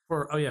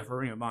 For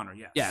Ring of Honor,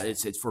 yes. Yeah,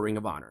 it's for Ring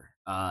of Honor.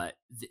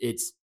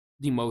 It's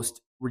the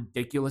most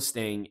ridiculous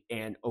thing,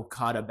 and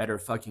Okada better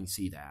fucking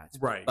see that.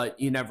 Right. But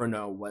you never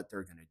know what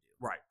they're going to do.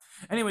 Right.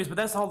 Anyways, but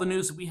that's all the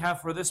news that we have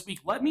for this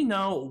week. Let me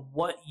know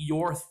what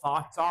your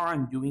thoughts are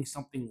on doing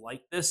something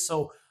like this.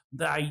 So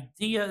the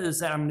idea is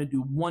that I'm going to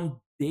do one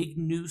big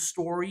news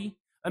story.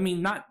 I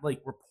mean, not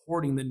like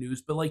reporting the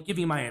news, but like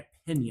giving my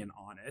opinion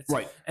on it.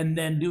 Right. And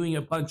then doing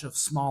a bunch of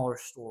smaller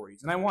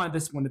stories. And I wanted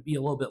this one to be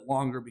a little bit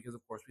longer because,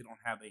 of course, we don't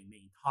have a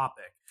main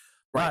topic.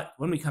 Right. But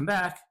when we come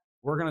back,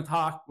 we're going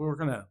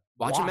to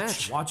watch a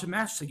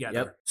match together.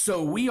 Yep.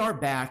 So we are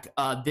back.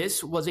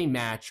 This was a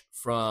match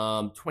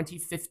from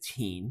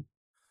 2015.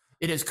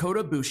 It is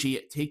Kota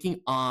Ibushi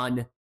taking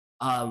on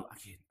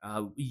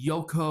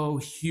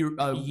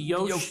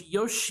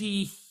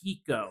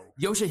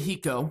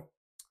Yoshihiko,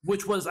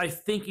 which was, I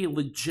think, a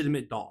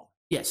legitimate doll.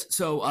 Yes.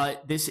 So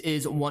this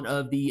is one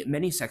of the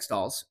many sex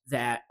dolls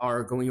that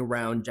are going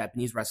around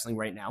Japanese wrestling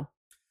right now.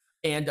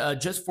 And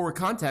just for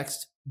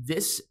context,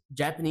 this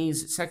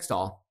Japanese sex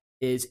doll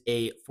is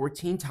a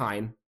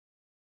 14-time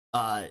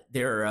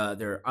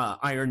their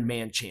Iron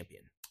Man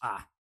champion.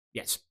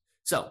 Yes.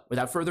 So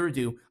without further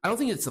ado, I don't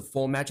think it's the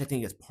full match. I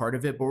think it's part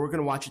of it, but we're going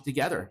to watch it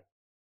together.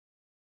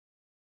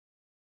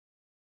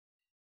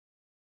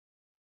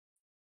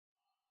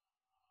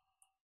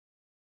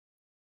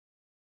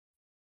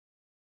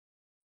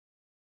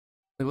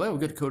 Look how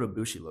good Kota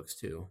Ibushi looks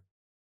too.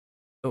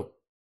 Oh,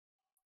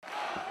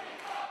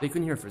 they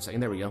couldn't hear it for a second.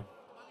 There we go.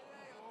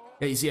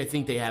 Yeah, you see, I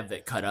think they have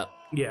it cut up.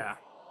 Yeah.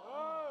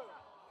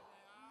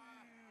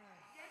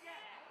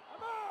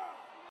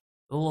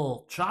 A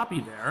little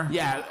choppy there.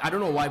 Yeah, I don't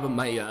know why, but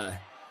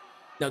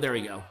No, there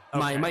we go.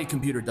 Okay. My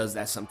computer does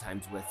that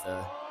sometimes with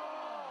the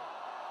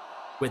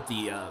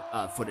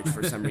footage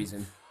for some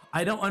reason.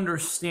 I don't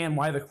understand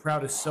why the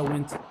crowd is so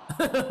into.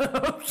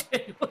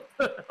 Okay, what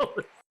the hell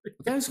is this?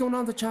 What the hell's going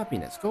on with the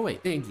choppiness? Go away.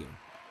 Thank you.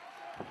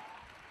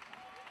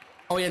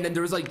 Oh yeah, and then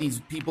there was like these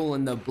people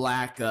in the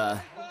black,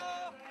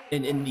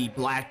 in the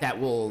black that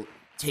will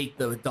take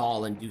the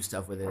doll and do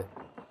stuff with it.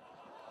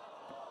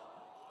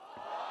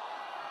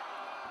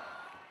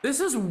 This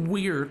is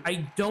weird.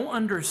 I don't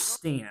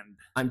understand.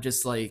 I'm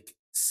just like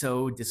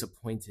so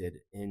disappointed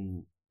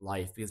in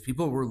life because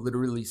people were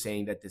literally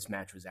saying that this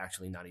match was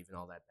actually not even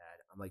all that bad.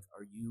 I'm like,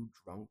 are you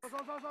drunk?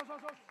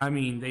 I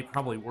mean, they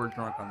probably were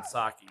drunk on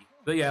sake,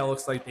 but yeah, it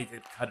looks like they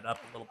did cut it up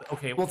a little bit.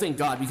 Okay, Well, thank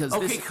God because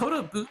okay,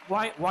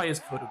 why is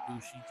Kota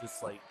Ibushi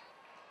just like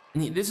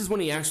this is when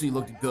he actually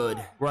looked good.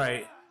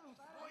 right?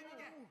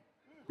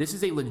 This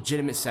is a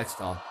legitimate sex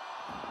doll.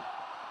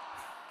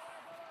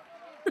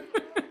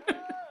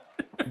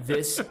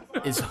 This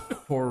is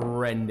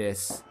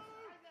horrendous.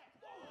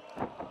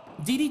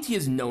 DDT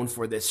is known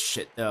for this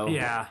shit, though.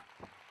 Yeah.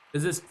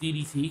 Is this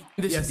DDT?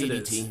 This Yes, is it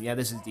DDT. is. Yeah,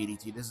 this is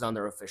DDT. This is on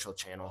their official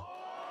channel.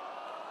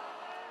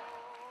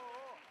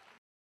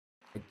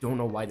 I don't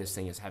know why this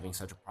thing is having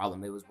such a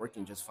problem. It was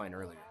working just fine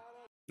earlier.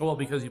 Well,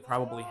 because you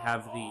probably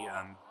have the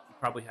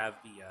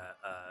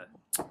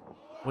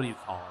what do you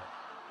call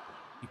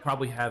it? You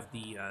probably have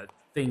the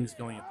things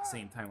going at the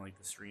same time, like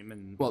the stream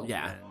and Well,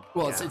 yeah. and-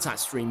 Well, yeah. It's not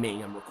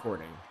streaming. I'm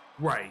recording.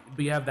 Right,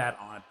 but you have that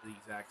on at the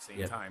exact same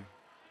Yep. time.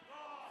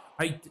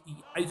 I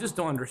just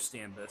don't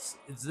understand this.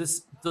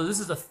 So this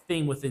is a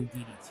thing within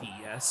DDT,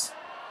 yes?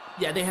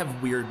 Yeah, they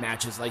have weird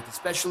matches, like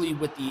especially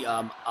with the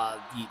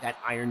that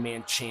Iron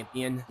Man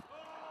champion.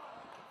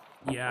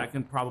 Yeah, I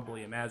can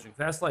probably imagine.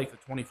 That's like the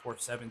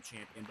 24/7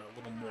 champion, but a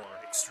little more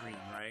extreme,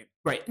 right?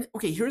 Right.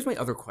 Okay, here's my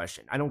other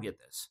question. I don't get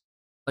this.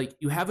 Like,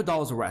 you have a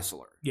doll as a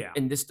wrestler. Yeah.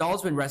 And this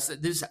doll's been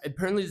wrestled. This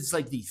apparently this is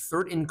like the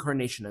third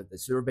incarnation of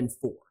this. There have been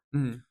 4.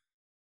 Mhm.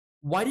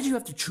 Why did you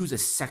have to choose a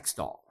sex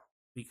doll?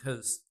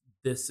 Because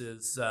this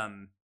is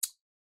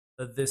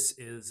because this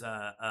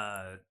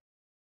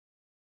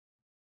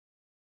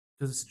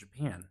is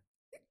Japan.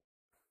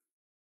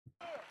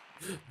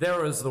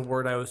 There was the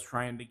word I was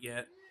trying to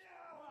get.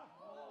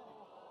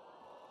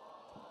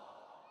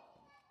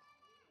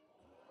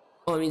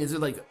 Well, I mean, is it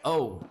like,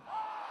 oh,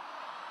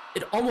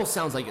 it almost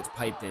sounds like it's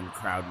piped in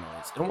crowd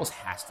noise. It almost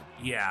has to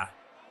be. Yeah.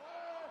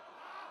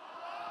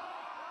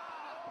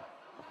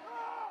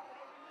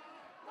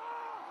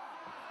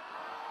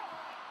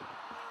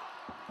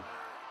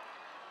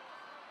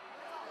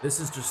 This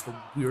is just the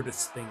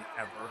weirdest thing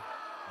ever.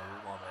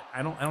 I love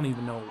it. I don't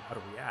even know how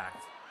to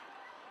react.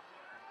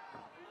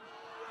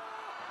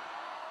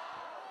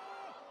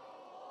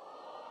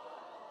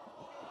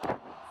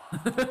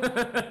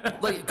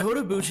 Like,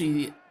 Kota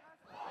Ibushi,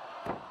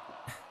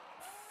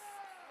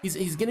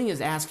 he's getting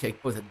his ass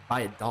kicked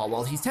by a doll.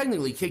 Well, he's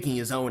technically kicking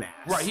his own ass.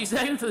 Right, he's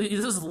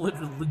just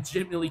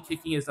legitimately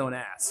kicking his own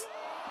ass.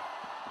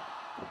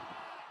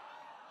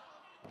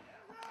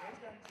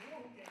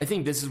 I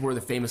think this is where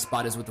the famous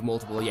spot is with the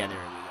multiple. Yeah, there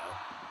we go.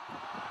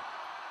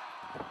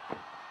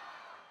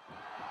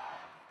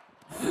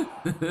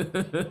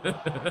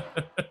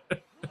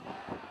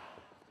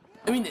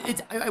 I mean,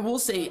 I will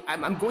say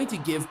I'm going to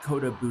give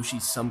Kota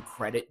Ibushi some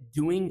credit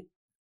doing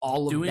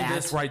all of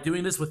that.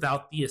 Doing this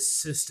without the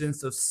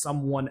assistance of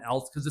someone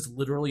else, because it's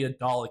literally a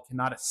doll. It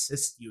cannot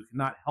assist you. It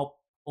cannot help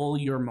pull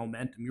your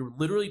momentum. You're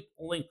literally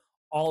pulling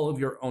all of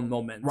your own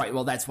momentum. Right.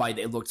 Well, that's why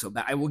it looked so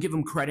bad. I will give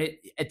him credit.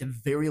 At the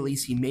very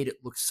least, he made it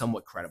look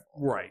somewhat credible.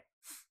 Right.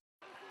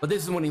 But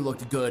this is when he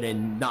looked good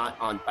and not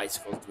on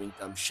bicycles doing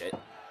dumb shit.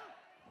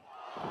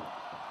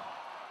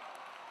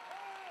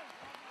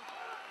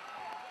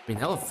 I mean,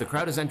 hell, if the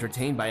crowd is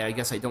entertained by it, I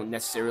guess I don't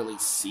necessarily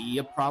see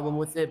a problem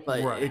with it,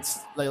 but Right. it's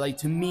like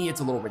to me, it's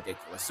a little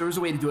ridiculous. There's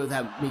a way to do it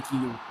without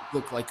making you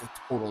look like a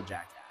total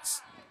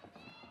jackass.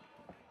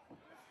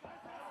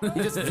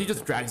 he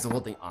just drags the whole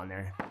thing on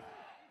there.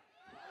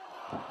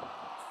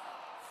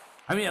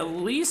 I mean, at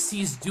least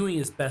he's doing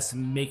his best to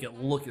make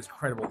it look as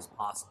credible as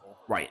possible.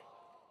 Right.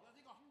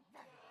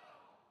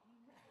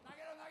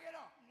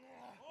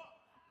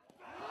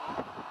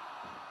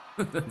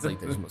 It's like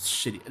the most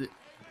shitty.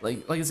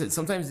 Like I said,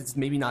 sometimes it's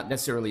maybe not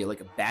necessarily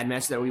like a bad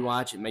match that we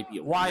watch. It might be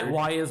a weird.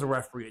 Why is a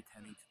referee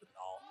attending to the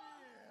doll?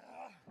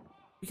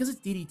 Because it's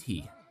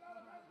DDT.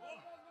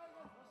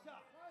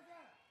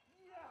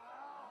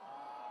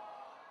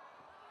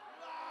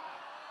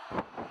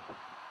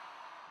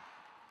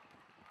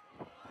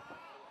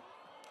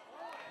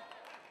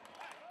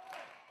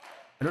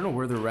 I don't know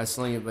where they're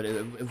wrestling it, but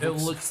it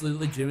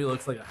legitimately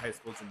looks like a high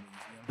school gymnasium.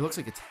 It looks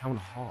like a town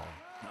hall.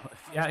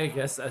 Yeah, I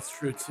guess that's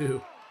true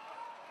too.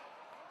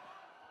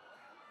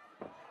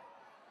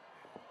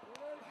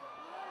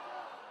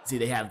 See,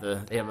 they have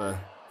a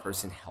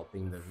person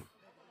helping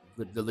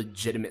the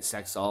legitimate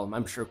sex doll.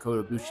 I'm sure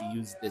Kota Ibushi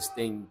used this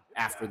thing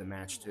after the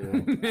match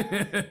too.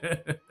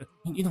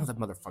 You know that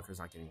motherfucker's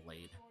not getting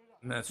laid.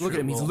 That's Look true.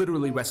 at him; he's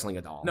literally wrestling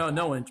a doll.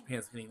 No one in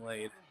Japan's getting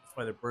laid. That's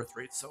why their birth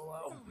rate's so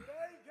low.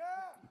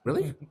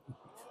 Really?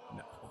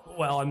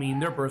 Well, I mean,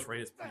 their birth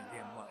rate is pretty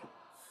damn low.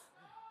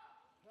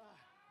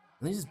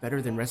 At least it's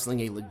better than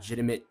wrestling a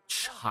legitimate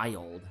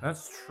child.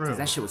 That's true.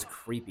 That shit was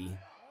creepy.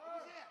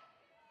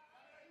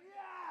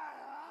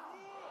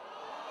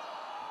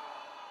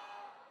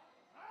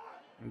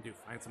 I do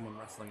find someone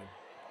wrestling.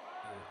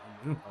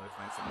 I'm probably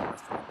find someone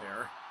wrestling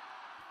there.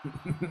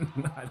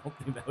 I don't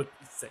think that would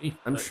be safe.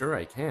 I'm sure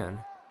I can.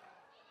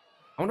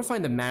 I want to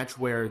find the match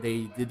where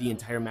they did the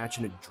entire match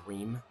in a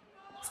dream.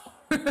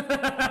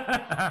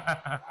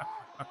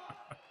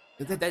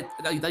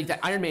 that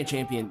Iron Man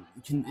champion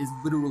is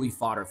literally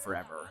fodder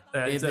forever.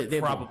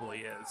 Probably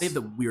is. They have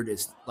the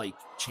weirdest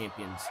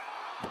champions.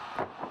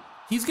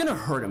 He's gonna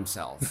hurt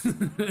himself.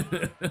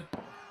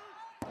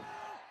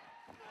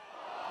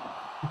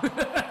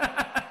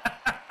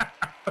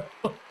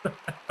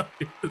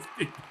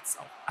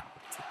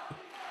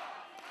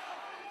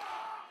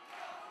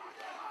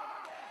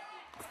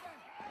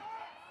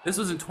 This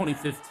was in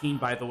 2015,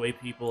 by the way,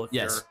 people.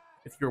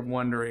 If you're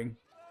wondering.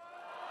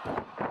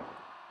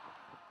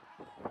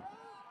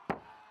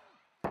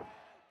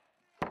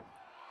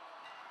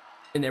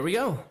 And there we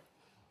go.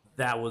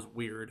 That was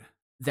weird.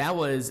 That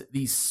was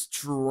the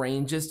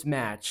strangest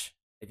match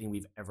I think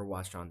we've ever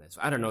watched on this.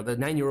 I don't know. The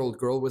 9-year-old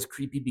girl was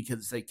creepy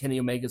because Kenny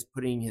Omega's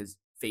putting his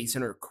face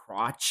in her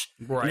crotch.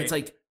 Right. And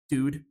it's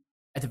dude,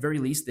 at the very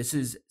least, this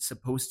is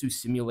supposed to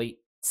simulate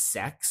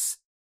sex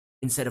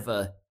instead of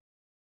a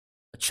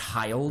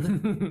child.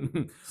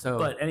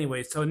 But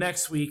anyway, so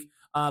next week,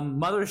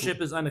 Mothership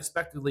is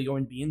unexpectedly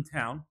going to be in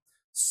town.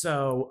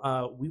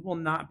 So we will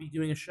not be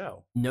doing a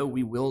show. No,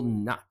 we will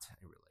not. I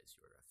realized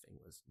your thing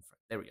was in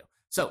front. There we go.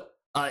 So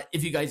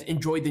if you guys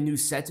enjoyed the new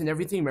sets and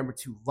everything, remember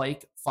to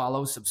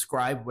follow,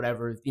 subscribe,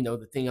 whatever,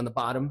 the thing on the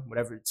bottom,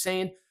 whatever it's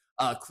saying.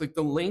 Click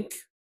the link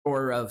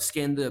or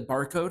scan the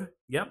barcode.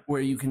 Yep.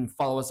 Where you can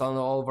follow us on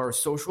all of our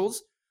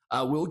socials.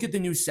 We'll get the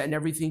new set and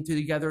everything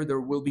together. There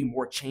will be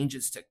more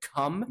changes to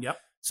come. Yep.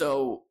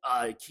 So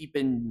keep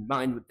in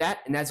mind with that.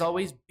 And as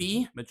always,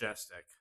 be majestic.